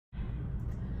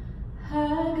I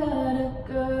got a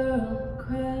girl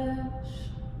crush.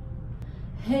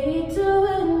 Hate to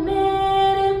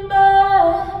admit it, but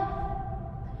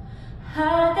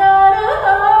I got a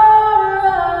heart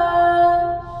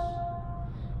rush.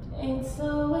 It ain't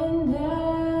slowing down.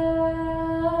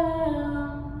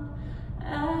 I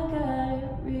got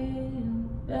it real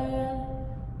bad.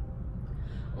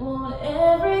 Want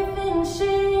everything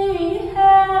she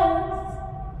has.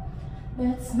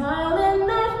 That smile and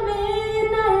that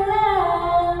midnight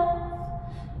laugh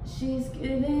she's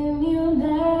giving you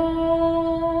now.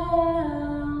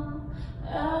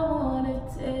 I wanna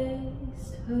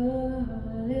taste her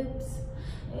lips,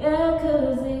 yeah,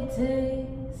 'cause they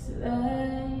taste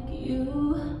like you.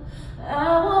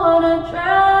 I wanna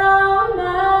drown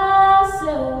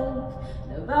myself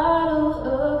in a bottle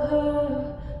of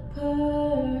her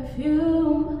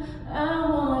perfume. I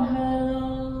want her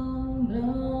long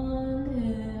blonde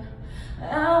hair,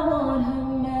 I want her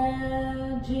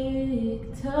magic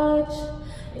touch,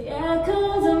 yeah,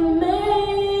 'cause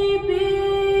maybe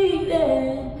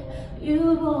then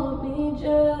you'd want me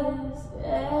just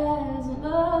as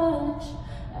much.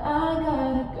 I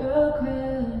got a girl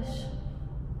crush.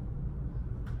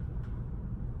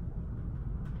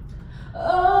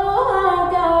 Oh,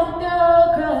 I got a girl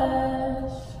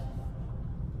crush.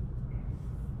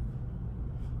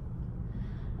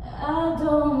 I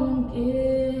don't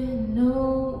get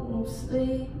no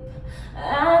sleep.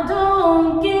 I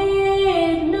don't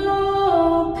get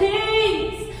no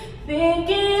peace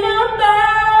thinking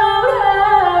about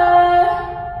her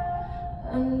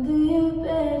under your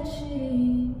bed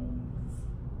sheets.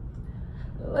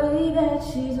 The way that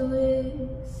she's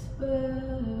whispering,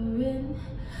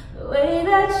 the way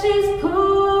that she's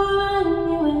pulling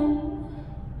you in.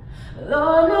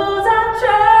 Lord knows I've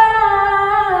tried,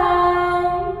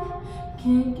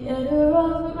 can't get her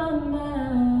off my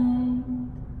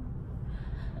mind.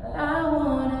 I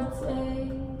wanna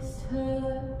taste her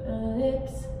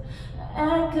lips,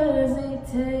 'cause they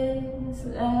taste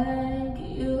like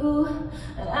you.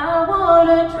 And I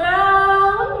wanna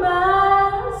drown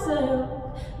myself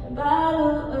in a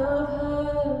bottle of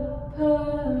her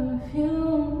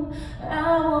perfume. I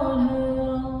want her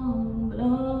long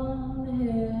blonde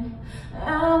hair, I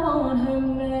want her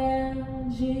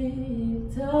magic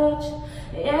touch,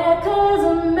 yeah, 'cause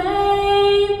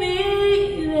maybe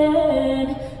then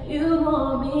you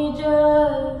want me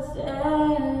just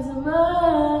as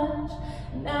much.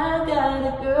 And I got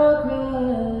a girl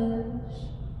crush.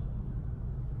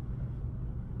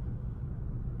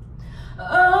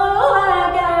 Oh, I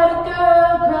got a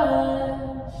girl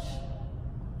crush.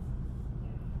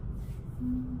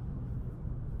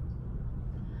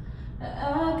 I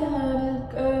got a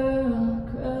girl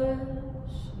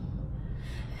crush.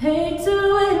 Hate to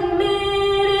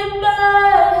admit it,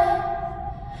 but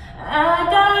I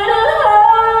got a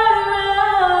heart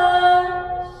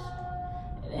rush.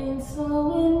 It ain't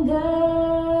slowing down.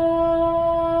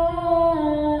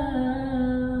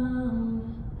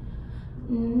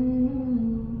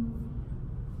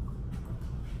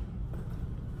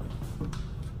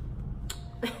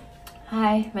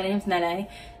 Hi, my name's Nene,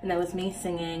 and that was me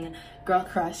singing Girl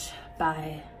Crush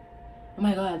by, oh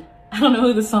my god, I don't know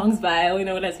who the song's by, I only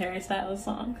know it as Harry Styles'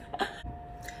 song.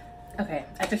 Okay,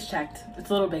 I just checked,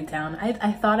 it's Little Big Town.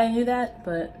 I thought I knew that,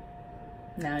 but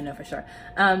now I know for sure.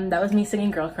 That was me singing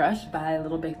Girl Crush by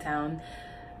Little Big Town.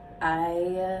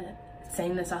 I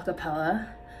sang this a cappella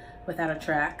without a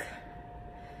track,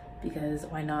 because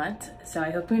why not? So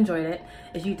I hope you enjoyed it.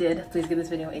 If you did, please give this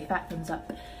video a fat thumbs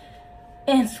up.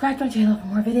 And subscribe to my channel for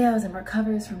more videos and more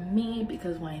covers from me,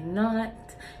 because why not?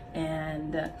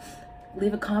 And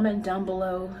leave a comment down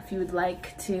below if you would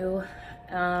like to.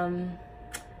 And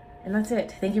that's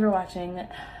it. Thank you for watching.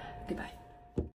 Goodbye.